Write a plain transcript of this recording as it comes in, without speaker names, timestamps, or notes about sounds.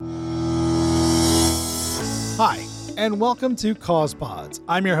and welcome to Cause Pods.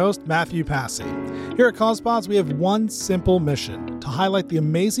 I'm your host, Matthew Passy. Here at Cause Pods, we have one simple mission: to highlight the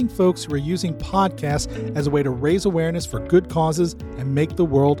amazing folks who are using podcasts as a way to raise awareness for good causes and make the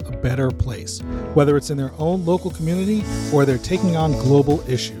world a better place, whether it's in their own local community or they're taking on global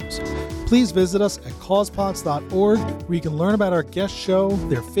issues. Please visit us at causepods.org, where you can learn about our guest show,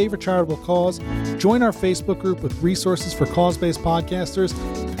 their favorite charitable cause, join our Facebook group with resources for cause-based podcasters,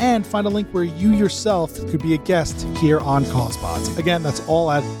 and find a link where you yourself could be a guest here on Cause Pods. Again, that's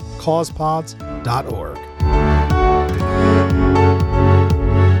all at causepods.org.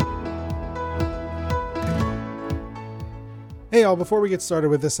 Hey all, before we get started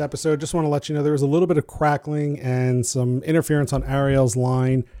with this episode, just want to let you know there was a little bit of crackling and some interference on Ariel's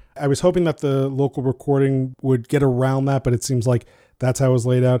line. I was hoping that the local recording would get around that, but it seems like that's how it was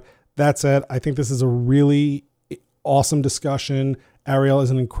laid out. That said, I think this is a really awesome discussion. Ariel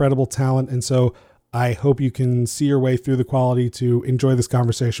is an incredible talent, and so I hope you can see your way through the quality to enjoy this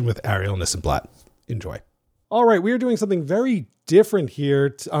conversation with Ariel Nissenblatt. Enjoy. All right, we are doing something very different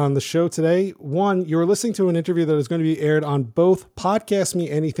here on the show today. One, you're listening to an interview that is going to be aired on both Podcast Me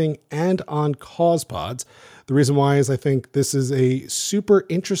Anything and on Cause Pods. The reason why is I think this is a super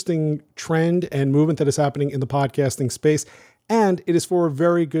interesting trend and movement that is happening in the podcasting space, and it is for a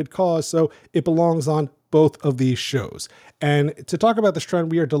very good cause, so it belongs on both of these shows. And to talk about this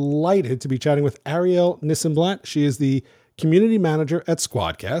trend, we are delighted to be chatting with Ariel Nissenblatt. She is the community manager at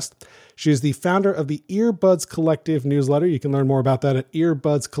Squadcast. She is the founder of the Earbuds Collective newsletter. You can learn more about that at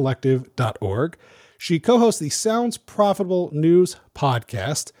earbudscollective.org. She co-hosts the Sounds Profitable News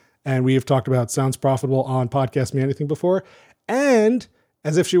podcast, and we have talked about Sounds Profitable on Podcast Me Anything before. And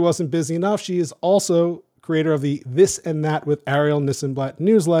as if she wasn't busy enough, she is also creator of the This and That with Ariel Nissenblatt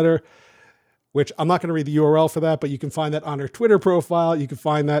newsletter, which I'm not going to read the URL for that, but you can find that on her Twitter profile. You can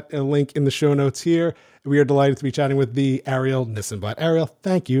find that a link in the show notes here. We are delighted to be chatting with the Ariel Nissenblatt. Ariel,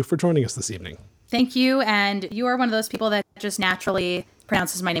 thank you for joining us this evening. Thank you. And you are one of those people that just naturally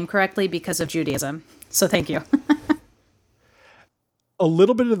pronounces my name correctly because of Judaism. So thank you. A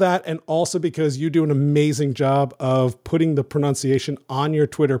little bit of that, and also because you do an amazing job of putting the pronunciation on your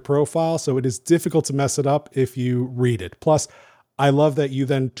Twitter profile, so it is difficult to mess it up if you read it. Plus, I love that you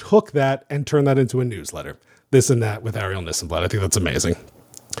then took that and turned that into a newsletter. This and That with Ariel Nissenblatt. I think that's amazing.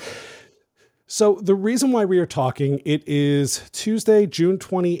 So the reason why we are talking, it is Tuesday, June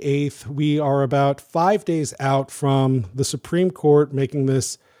 28th. We are about 5 days out from the Supreme Court making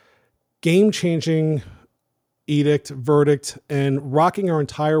this game-changing verdict, and rocking our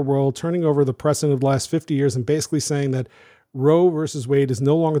entire world, turning over the precedent of the last 50 years and basically saying that Roe versus Wade is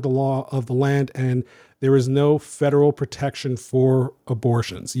no longer the law of the land and there is no federal protection for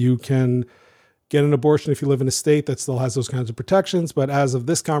abortions. You can get an abortion if you live in a state that still has those kinds of protections, but as of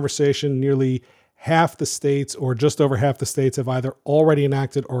this conversation, nearly half the states, or just over half the states, have either already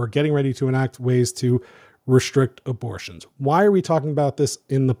enacted or are getting ready to enact ways to restrict abortions. Why are we talking about this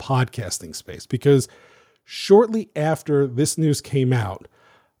in the podcasting space? Because shortly after this news came out,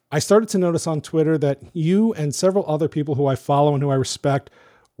 I started to notice on Twitter that you and several other people who I follow and who I respect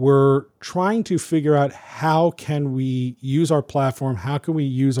were trying to figure out how can we use our platform, how can we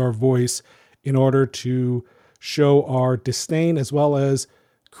use our voice in order to show our disdain as well as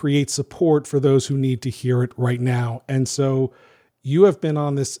create support for those who need to hear it right now. And so you have been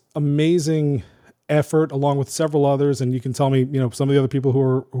on this amazing effort along with several others, and you can tell me, some of the other people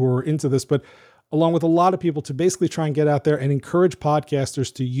who are into this, but along with a lot of people, to basically try and get out there and encourage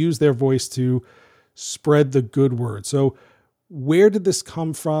podcasters to use their voice to spread the good word. So where did this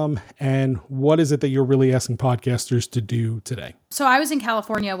come from, and what is it that you're really asking podcasters to do today? So I was in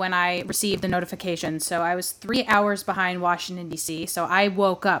California when I received the notification. So I was 3 hours behind Washington, D.C. So I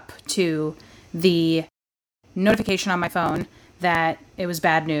woke up to the notification on my phone that it was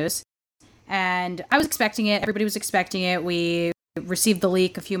bad news. And I was expecting it. Everybody was expecting it. We received the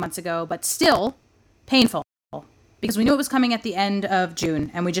leak a few months ago, but still painful because we knew it was coming at the end of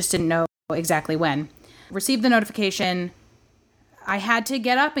June and we just didn't know exactly when. Received the notification. I had to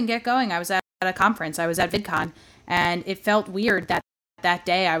get up and get going. I was at a conference. I was at VidCon, and it felt weird that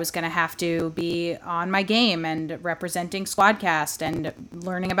day I was going to have to be on my game and representing Squadcast and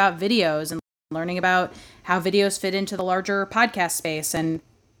learning about videos and learning about how videos fit into the larger podcast space and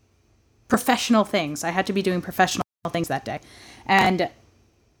professional things. I had to be doing professional things that day. And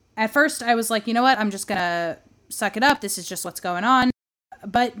at first I was like, you know what? I'm just going to suck it up. This is just what's going on.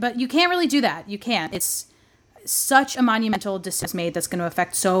 But you can't really do that. You can't. It's such a monumental decision made that's going to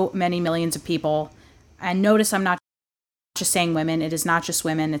affect so many millions of people. And notice I'm not just saying women. It is not just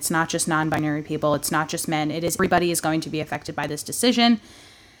women. It's not just non-binary people. It's not just men. It is everybody is going to be affected by this decision.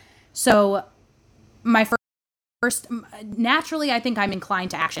 So my naturally, I think I'm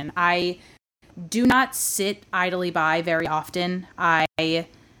inclined to action. I do not sit idly by very often. And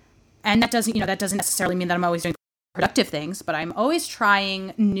that doesn't necessarily mean that I'm always doing productive things, but I'm always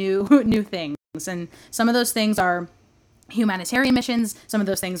trying new things. And some of those things are humanitarian missions. Some of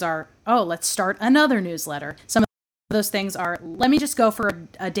those things are, oh, let's start another newsletter. Some of those things are, let me just go for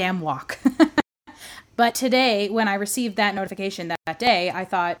a damn walk. But today, when I received that notification that day, I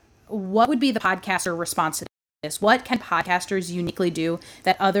thought, what would be the podcaster response to this? What can podcasters uniquely do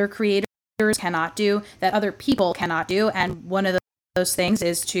that other creators cannot do, that other people cannot do? And one of those things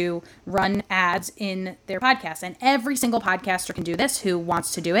is to run ads in their podcast. And every single podcaster can do this who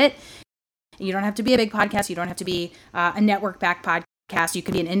wants to do it. You don't have to be a big podcast. You don't have to be a network-backed podcast. You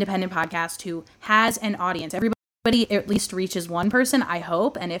could be an independent podcast who has an audience. Everybody at least reaches one person, I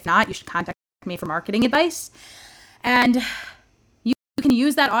hope. And if not, you should contact me for marketing advice. And you can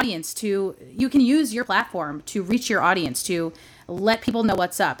use that audience you can use your platform to reach your audience, to let people know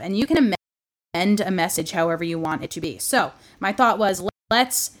what's up. And you can amend a message however you want it to be. So my thought was,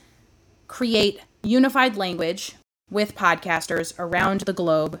 let's create unified language with podcasters around the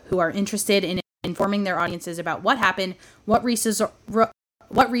globe who are interested in informing their audiences about what happened, what resources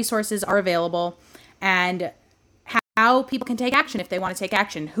are available, and how people can take action if they want to take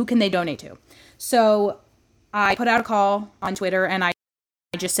action. Who can they donate to? So I put out a call on Twitter, and I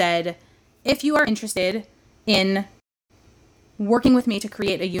just said, if you are interested in working with me to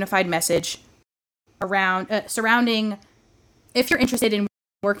create a unified message around surrounding, if you're interested in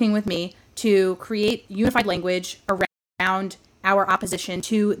working with me to create unified language around our opposition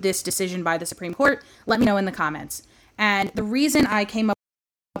to this decision by the Supreme Court, let me know in the comments. And the reason I came up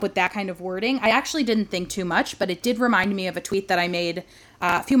with that kind of wording, I actually didn't think too much, but it did remind me of a tweet that I made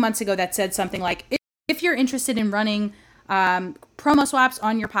a few months ago that said something like, if you're interested in running promo swaps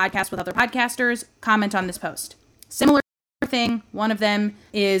on your podcast with other podcasters, comment on this post. Similar thing. One of them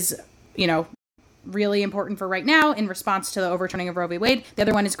is, really important for right now in response to the overturning of Roe v. Wade. The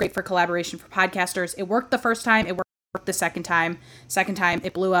other one is great for collaboration for podcasters. It worked the first time. It worked the second time. Second time,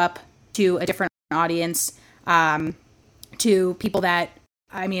 it blew up to a different audience, to people that,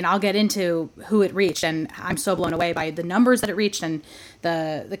 I'll get into who it reached, and I'm so blown away by the numbers that it reached and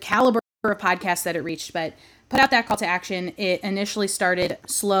the caliber of podcasts that it reached. But put out that call to action. It initially started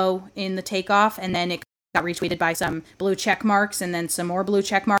slow in the takeoff, and then it got retweeted by some blue check marks, and then some more blue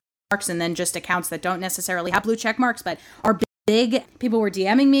check marks, and then just accounts that don't necessarily have blue check marks but are big. People were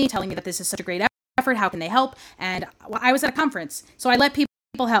DMing me, telling me that this is such a great effort. How can they help? And I was at a conference, so I let people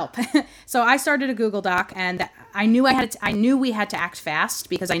help. So I started a Google Doc, and I knew we had to act fast,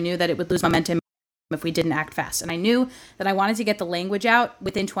 because I knew that it would lose momentum if we didn't act fast. And I knew that I wanted to get the language out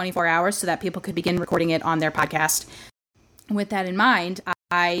within 24 hours so that people could begin recording it on their podcast. With that in mind,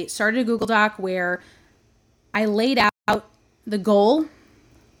 I started a Google Doc where I laid out the goal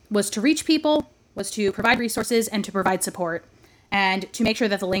was to reach people, was to provide resources, and to provide support, and to make sure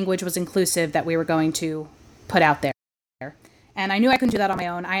that the language was inclusive that we were going to put out there. And I knew I couldn't do that on my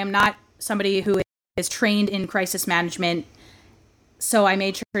own. I am not somebody who is trained in crisis management, so I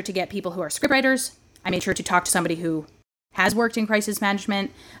made sure to get people who are scriptwriters. I made sure to talk to somebody who has worked in crisis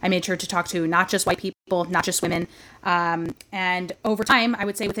management. I made sure to talk to not just white people, not just women. And over time, I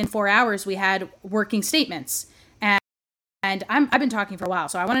would say within 4 hours, we had working statements. And I've been talking for a while,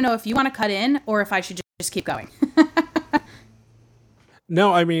 so I want to know if you want to cut in or if I should just keep going.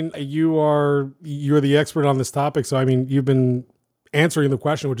 No, you're the expert on this topic. So, you've been answering the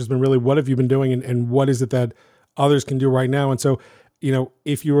question, which has been really, what have you been doing and what is it that others can do right now? And so,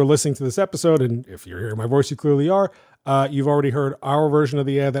 if you were listening to this episode, and if you're hearing my voice, you clearly are, you've already heard our version of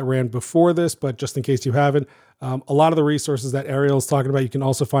the ad that ran before this, but just in case you haven't, a lot of the resources that Ariel is talking about, you can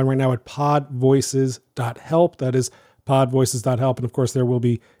also find right now at podvoices.help. That is podvoices.help. And of course, there will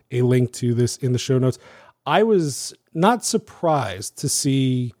be a link to this in the show notes. I was not surprised to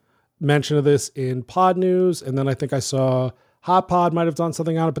see mention of this in Pod News. And then I think I saw Hot Pod might have done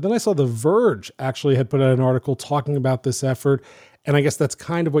something on it. But then I saw The Verge actually had put out an article talking about this effort. And I guess that's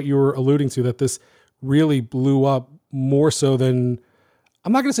kind of what you were alluding to, that this really blew up more so than,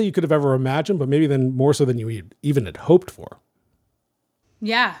 I'm not going to say you could have ever imagined, but maybe then more so than you even had hoped for.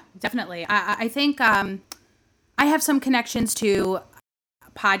 Yeah, definitely. I think I have some connections to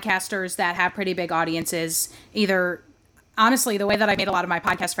podcasters that have pretty big audiences. Either, honestly, the way that I made a lot of my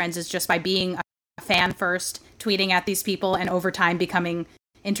podcast friends is just by being a fan first, tweeting at these people, and over time becoming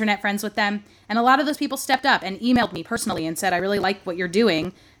internet friends with them. And a lot of those people stepped up and emailed me personally and said, I really like what you're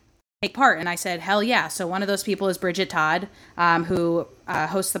doing. Take part. And I said, hell yeah. So one of those people is Bridget Todd, who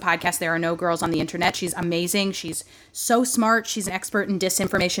hosts the podcast There Are No Girls on the Internet. She's amazing. She's so smart. She's an expert in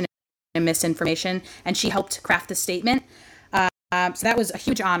disinformation and misinformation, and she helped craft the statement. So that was a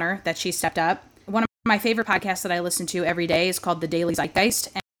huge honor that she stepped up. One of my favorite podcasts that I listen to every day is called The Daily Zeitgeist,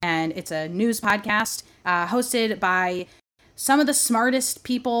 and it's a news podcast hosted by some of the smartest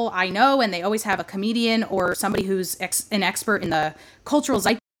people I know, and they always have a comedian or somebody who's an expert in the cultural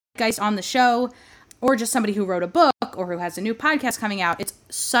zeitgeist on the show, or just somebody who wrote a book or who has a new podcast coming out. It's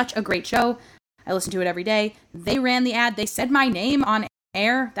such a great show. I listen to it every day. They ran the ad. They said my name on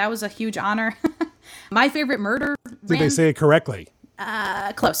air. That was a huge honor. My Favorite Murder. Did they say it correctly?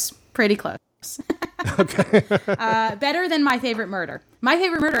 Close. Pretty close. Okay. Better than My Favorite Murder. My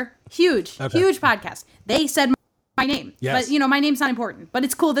Favorite Murder, huge podcast. They said my name. Yes. But, my name's not important. But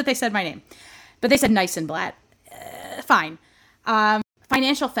it's cool that they said my name. But they said Nice and Blatt. Fine.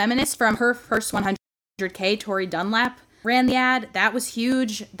 Financial Feminist from her first 100K, Tori Dunlap, ran the ad. That was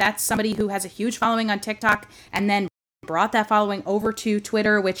huge. That's somebody who has a huge following on TikTok and then brought that following over to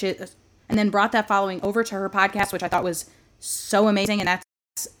Twitter, and then brought that following over to her podcast, which I thought was so amazing. And that's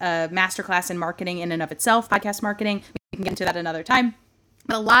a masterclass in marketing in and of itself, podcast marketing. We can get into that another time.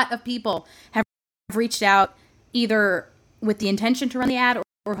 But a lot of people have reached out either with the intention to run the ad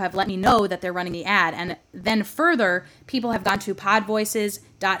or have let me know that they're running the ad. And then further, people have gone to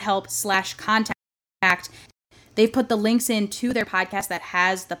podvoices.help/contact. They've put the links into their podcast that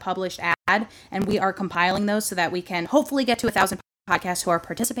has the published ad, and we are compiling those so that we can hopefully get to 1,000 podcasts who are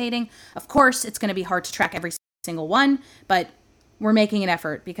participating. Of course, it's going to be hard to track every single one, but we're making an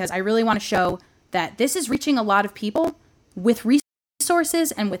effort because I really want to show that this is reaching a lot of people with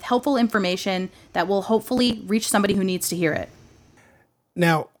resources and with helpful information that will hopefully reach somebody who needs to hear it.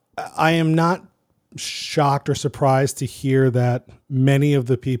 Now, I am not shocked or surprised to hear that many of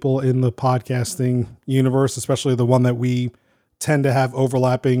the people in the podcasting universe, especially the one that we tend to have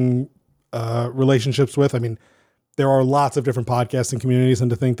overlapping relationships with. I mean, there are lots of different podcasting communities, and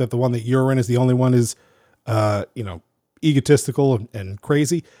to think that the one that you're in is the only one is, egotistical and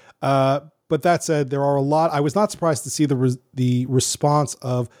crazy. But that said, there are a lot. I was not surprised to see the response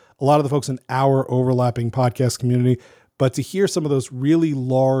of a lot of the folks in our overlapping podcast community, but to hear some of those really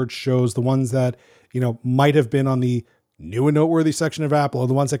large shows, the ones that, might have been on the new and noteworthy section of Apple, or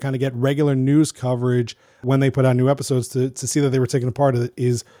the ones that kind of get regular news coverage when they put out new episodes, to see that they were taking a part of it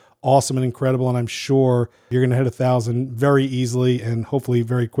is awesome and incredible. And I'm sure you're going to hit 1,000 very easily and hopefully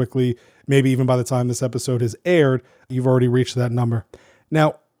very quickly. Maybe even by the time this episode is aired, you've already reached that number.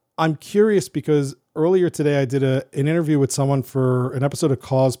 Now, I'm curious because earlier today I did an interview with someone for an episode of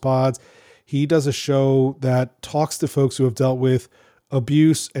Cause Pods. He does a show that talks to folks who have dealt with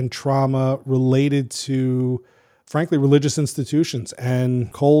abuse and trauma related to, frankly, religious institutions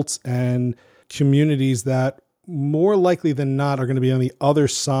and cults and communities that more likely than not are going to be on the other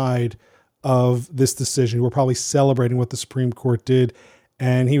side of this decision. We're probably celebrating what the Supreme Court did.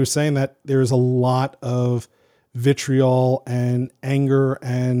 And he was saying that there's a lot of vitriol and anger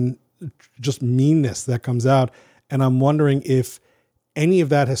and just meanness that comes out. And I'm wondering if any of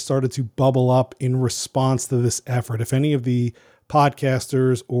that has started to bubble up in response to this effort. If any of the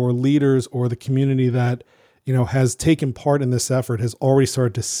podcasters or leaders or the community that, has taken part in this effort has already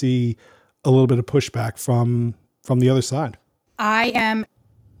started to see a little bit of pushback from the other side. I am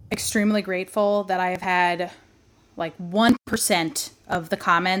extremely grateful that I have had like 1% of the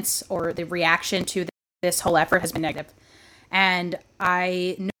comments or the reaction to this whole effort has been negative. And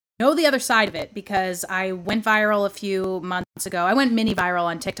I know the other side of it because I went viral a few months ago. I went mini viral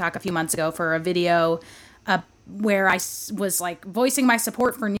on TikTok a few months ago for a video where I was like voicing my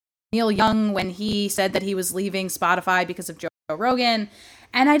support for Neil Young when he said that he was leaving Spotify because of Joe Rogan.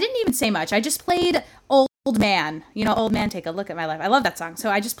 And I didn't even say much. I just played Old Man, Old Man, Take a Look at My Life. I love that song. So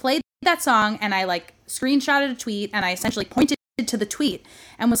I just played that song and I like screenshotted a tweet and I essentially pointed to the tweet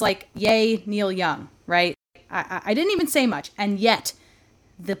and was like, yay, Neil Young, right? I didn't even say much. And yet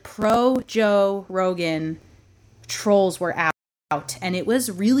the pro Joe Rogan trolls were out. And it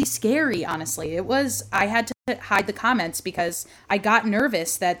was really scary, honestly. I had to hide the comments because I got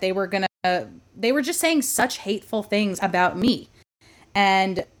nervous that they were just saying such hateful things about me.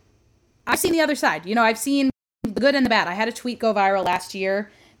 And I've seen the other side. I've seen the good and the bad. I had a tweet go viral last year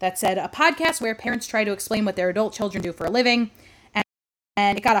that said, a podcast where parents try to explain what their adult children do for a living.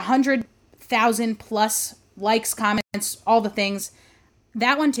 And it got 100,000 plus likes, comments, all the things.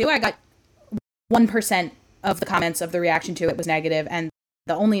 That one too, I got 1% of the comments of the reaction to it was negative. And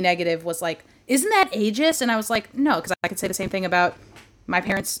the only negative was like, isn't that ageist? And I was like, no, because I could say the same thing about my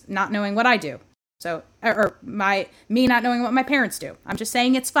parents not knowing what I do. So, or me not knowing what my parents do. I'm just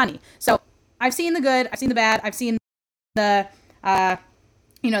saying it's funny. So I've seen the good, I've seen the bad, I've seen the, the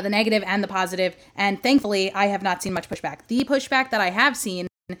negative and the positive. And thankfully I have not seen much pushback. The pushback that I have seen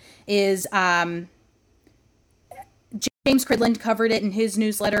is James Cridland covered it in his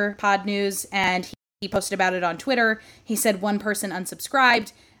newsletter, Pod News, and he posted about it on Twitter. He said one person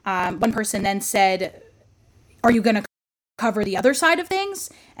unsubscribed. One person then said, "Are you going to cover the other side of things?"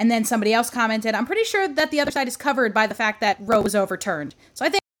 And then somebody else commented, "I'm pretty sure that the other side is covered by the fact that Roe was overturned. So I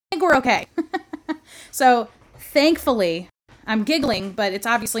think we're okay." So thankfully, I'm giggling, but it's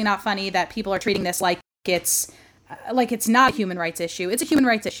obviously not funny that people are treating this like it's not a human rights issue. It's a human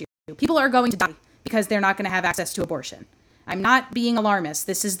rights issue. People are going to die because they're not going to have access to abortion. I'm not being alarmist.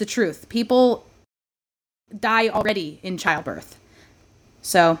 This is the truth. People die already in childbirth.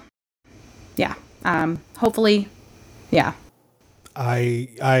 So, yeah. Hopefully, yeah.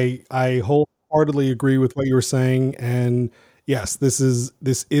 I wholeheartedly agree with what you were saying, and yes, this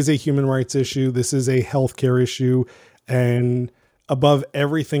is a human rights issue. This is a healthcare issue, and above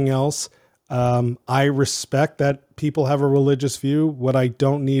everything else, I respect that people have a religious view. What I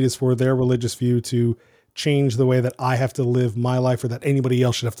don't need is for their religious view to change the way that I have to live my life or that anybody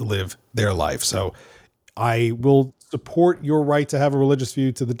else should have to live their life. So I will support your right to have a religious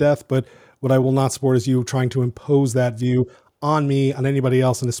view to the death, but what I will not support is you trying to impose that view on me, on anybody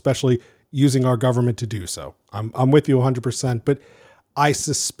else, and especially using our government to do so. I'm with you 100%, but I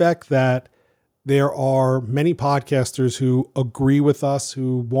suspect that there are many podcasters who agree with us,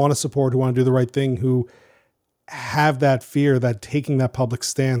 who want to support, who want to do the right thing, who have that fear that taking that public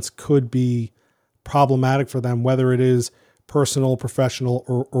stance could be problematic for them, whether it is personal, professional,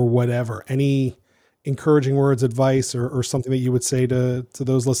 or whatever. Any encouraging words, advice, or something that you would say to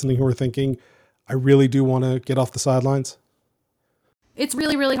those listening who are thinking, I really do want to get off the sidelines? It's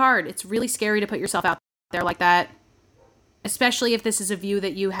really, really hard. It's really scary to put yourself out there like that, especially if this is a view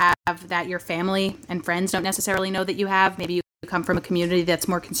that you have that your family and friends don't necessarily know that you have. Maybe you come from a community that's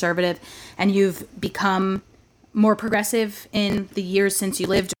more conservative and you've become more progressive in the years since you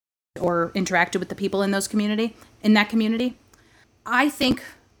lived or interacted with the people in that community. I think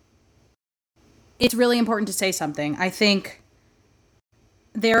it's really important to say something. I think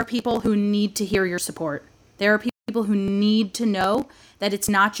there are people who need to hear your support. There are people who need to know that it's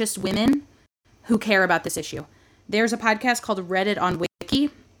not just women who care about this issue. There's a podcast called Reddit on Wiki.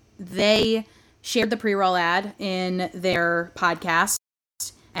 They shared the pre-roll ad in their podcast,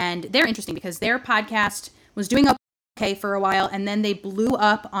 and they're interesting because their podcast was doing okay for a while, and then they blew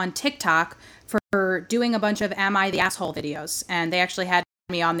up on TikTok for doing a bunch of Am I the Asshole videos, and they actually had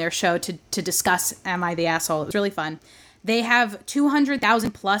me on their show to discuss Am I the Asshole. It was really fun. They have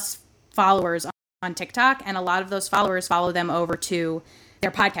 200,000 plus followers on TikTok, and a lot of those followers follow them over to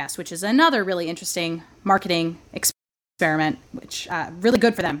their podcast, which is another really interesting marketing experiment, which really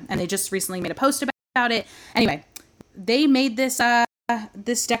good for them. And they just recently made a post about it. Anyway, they made this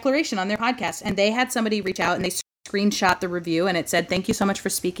this declaration on their podcast, and they had somebody reach out and they screenshot the review, and it said, "Thank you so much for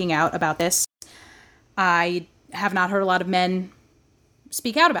speaking out about this. I have not heard a lot of men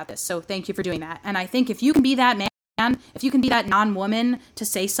speak out about this, so thank you for doing that." And I think if you can be that man, if you can be that non-woman to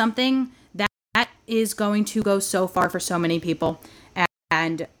say something, that is going to go so far for so many people.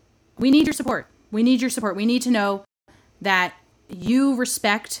 And we need your support. We need your support. We need to know that you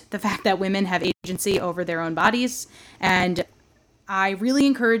respect the fact that women have agency over their own bodies. And I really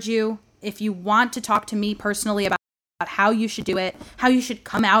encourage you, if you want to talk to me personally about how you should do it, how you should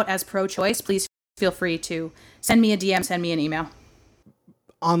come out as pro-choice, please feel free to send me a DM, send me an email.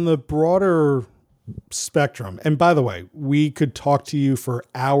 On the broader spectrum, and by the way, we could talk to you for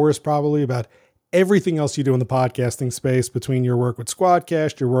hours probably about everything else you do in the podcasting space, between your work with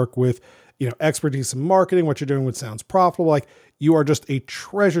Squadcast, your work with, expertise in marketing, what you're doing with Sounds Profitable. Like, you are just a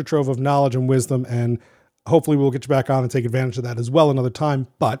treasure trove of knowledge and wisdom, and hopefully we'll get you back on and take advantage of that as well another time.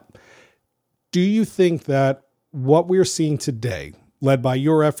 But do you think that what we're seeing today, led by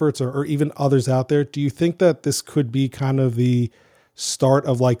your efforts or even others out there, do you think that this could be kind of the start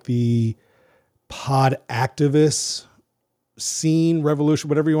of like the pod activists scene, revolution,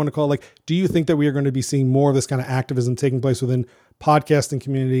 whatever you want to call it? Like, do you think that we are going to be seeing more of this kind of activism taking place within podcasting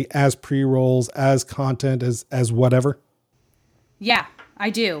community as pre-rolls, as content, as whatever? Yeah,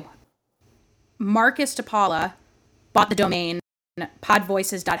 I do. Marcus DePaula bought the domain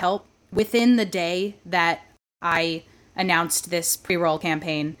podvoices.help within the day that I announced this pre-roll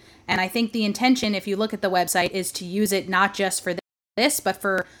campaign. And I think the intention, if you look at the website, is to use it not just for this, but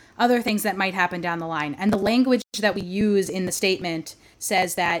for other things that might happen down the line. And the language that we use in the statement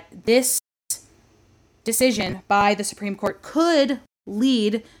says that this decision by the Supreme Court could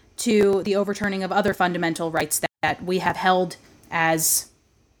lead to the overturning of other fundamental rights that we have held as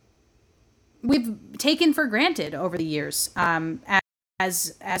we've taken for granted over the years,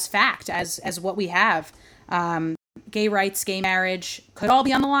 as fact, as what we have. gay rights, gay marriage could all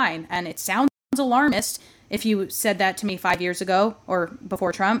be on the line. And it sounds alarmist if you said that to me 5 years ago or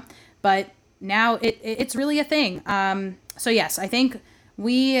before Trump, but now it's really a thing. So yes, I think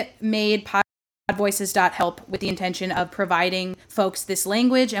we made podvoices.help with the intention of providing folks this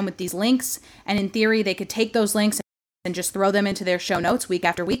language and with these links. And in theory, they could take those links and just throw them into their show notes week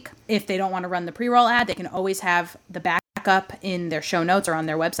after week. If they don't want to run the pre-roll ad, they can always have the backup in their show notes or on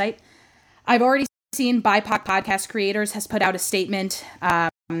their website. I've already seen BIPOC Podcast Creators has put out a statement.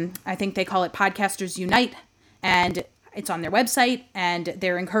 I think they call it Podcasters Unite, and it's on their website, and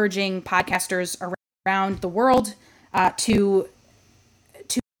they're encouraging podcasters around the world to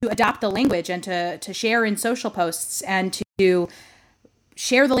adopt the language and to share in social posts and to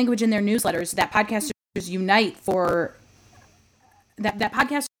share the language in their newsletters, that podcasters unite for that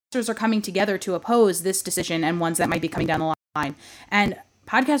podcasters are coming together to oppose this decision and ones that might be coming down the line. And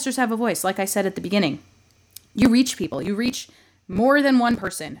podcasters have a voice. Like I said at the beginning, you reach people, you reach more than one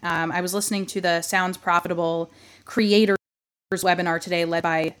person. I was listening to the Sounds Profitable Creators webinar today led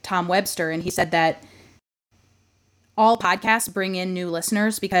by Tom Webster, and he said that all podcasts bring in new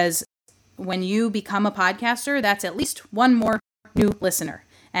listeners because when you become a podcaster, that's at least one more new listener.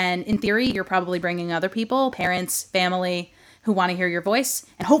 And in theory, you're probably bringing other people, parents, family, who want to hear your voice,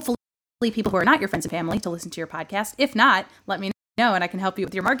 and hopefully people who are not your friends and family to listen to your podcast. If not, let me know and I can help you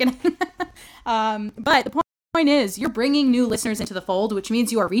with your marketing. But the point is, you're bringing new listeners into the fold, which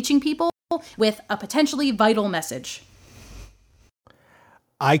means you are reaching people with a potentially vital message.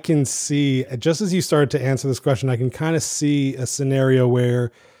 I can see, just as you started to answer this question, I can kind of see a scenario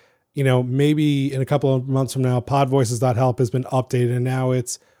where, maybe in a couple of months from now, podvoices.help has been updated and now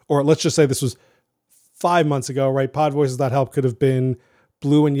it's, or let's just say this was 5 months ago, right? Podvoices.help could have been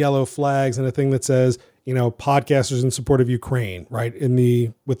blue and yellow flags and a thing that says, podcasters in support of Ukraine, right?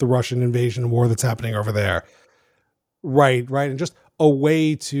 With the Russian invasion war that's happening over there. Right. And just a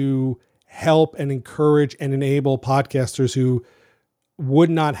way to help and encourage and enable podcasters who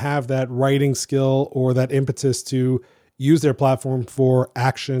would not have that writing skill or that impetus to use their platform for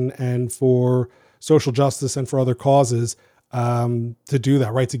action and for social justice and for other causes, to do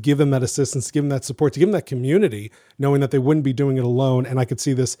that, right? To give them that assistance, to give them that support, to give them that community, knowing that they wouldn't be doing it alone. And I could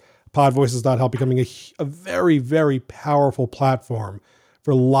see this podvoices.help becoming a very, very powerful platform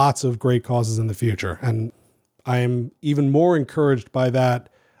for lots of great causes in the future. And I am even more encouraged by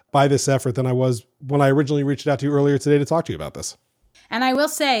this effort than I was when I originally reached out to you earlier today to talk to you about this. And I will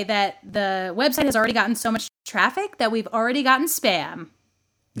say that the website has already gotten so much traffic that we've already gotten spam.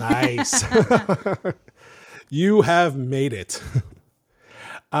 Nice. You have made it.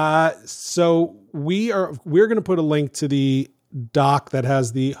 So we're going to put a link to the doc that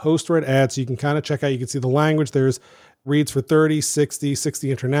has the host read ad, so you can kind of check out. You can see the language. There's reads for 30,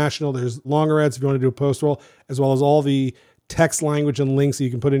 60 international. There's longer ads if you want to do a post roll, as well as all the text language and links that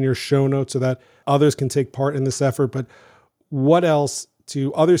you can put in your show notes so that others can take part in this effort. But what else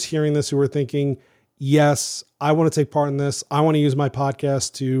to others hearing this who are thinking, yes, I want to take part in this. I want to use my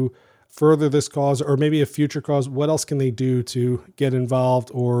podcast to further this cause or maybe a future cause. What else can they do to get involved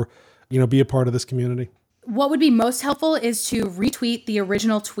or, be a part of this community? What would be most helpful is to retweet the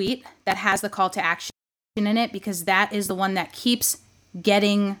original tweet that has the call to action in it, because that is the one that keeps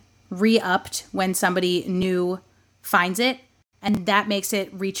getting re-upped when somebody new finds it, and that makes it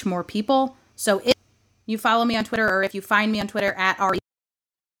reach more people. So if you follow me on Twitter, or if you find me on Twitter at Ari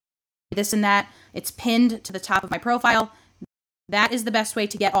this and that, it's pinned to the top of my profile. That is the best way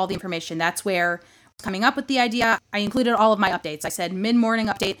to get all the information. That's where coming up with the idea, I included all of my updates. I said mid-morning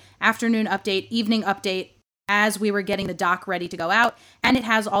update, afternoon update, evening update as we were getting the doc ready to go out. And it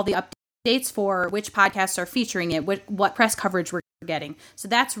has all the updates for which podcasts are featuring it, what press coverage we're getting. So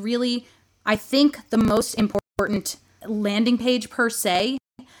that's really, I think, the most important landing page per se.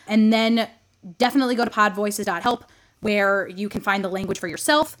 And then definitely go to podvoices.help where you can find the language for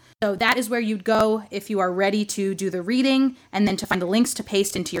yourself. So that is where you'd go if you are ready to do the reading and then to find the links to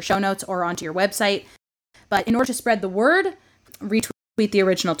paste into your show notes or onto your website. But in order to spread the word, retweet the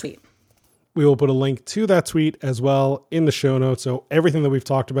original tweet. We will put a link to that tweet as well in the show notes. So everything that we've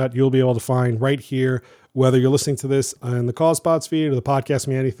talked about, you'll be able to find right here, whether you're listening to this on the CausePods feed or the Podcast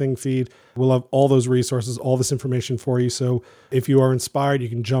Me Anything feed. We'll have all those resources, all this information for you. So if you are inspired, you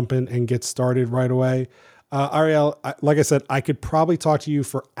can jump in and get started right away. Ariel, like I said, I could probably talk to you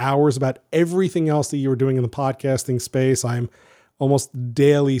for hours about everything else that you were doing in the podcasting space. I'm almost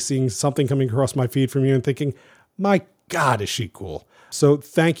daily seeing something coming across my feed from you and thinking, my God, is she cool. So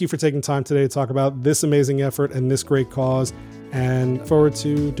thank you for taking time today to talk about this amazing effort and this great cause, and forward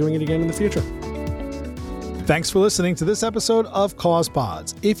to doing it again in the future. Thanks for listening to this episode of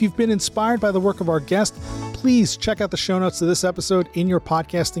CausePods. If you've been inspired by the work of our guest, please check out the show notes to this episode in your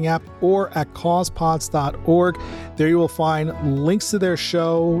podcasting app or at causepods.org. There you will find links to their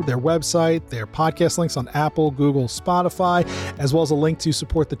show, their website, their podcast links on Apple, Google, Spotify, as well as a link to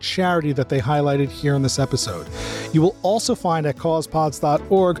support the charity that they highlighted here in this episode. You will also find at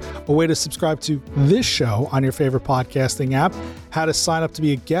causepods.org a way to subscribe to this show on your favorite podcasting app, how to sign up to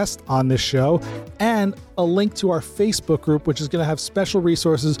be a guest on this show, and a link to our Facebook group, which is going to have special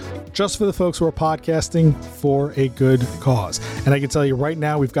resources just for the folks who are podcasting for a good cause. And I can tell you right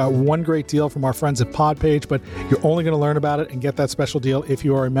now, we've got one great deal from our friends at Podpage, but you're only going to learn about it and get that special deal if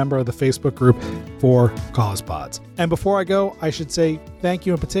you are a member of the Facebook group for CausePods. And before I go, I should say thank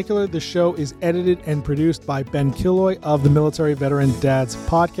you in particular. The show is edited and produced by Ben Killoy of the Military Veteran Dads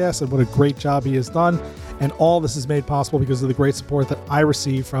podcast, and what a great job he has done. And all this is made possible because of the great support that I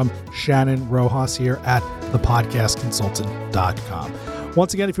receive from Shannon Rojas here at thepodcastconsultant.com.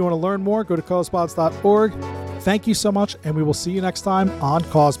 Once again, if you want to learn more, go to causepods.org. Thank you so much, and we will see you next time on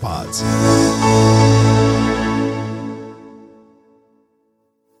CausePods.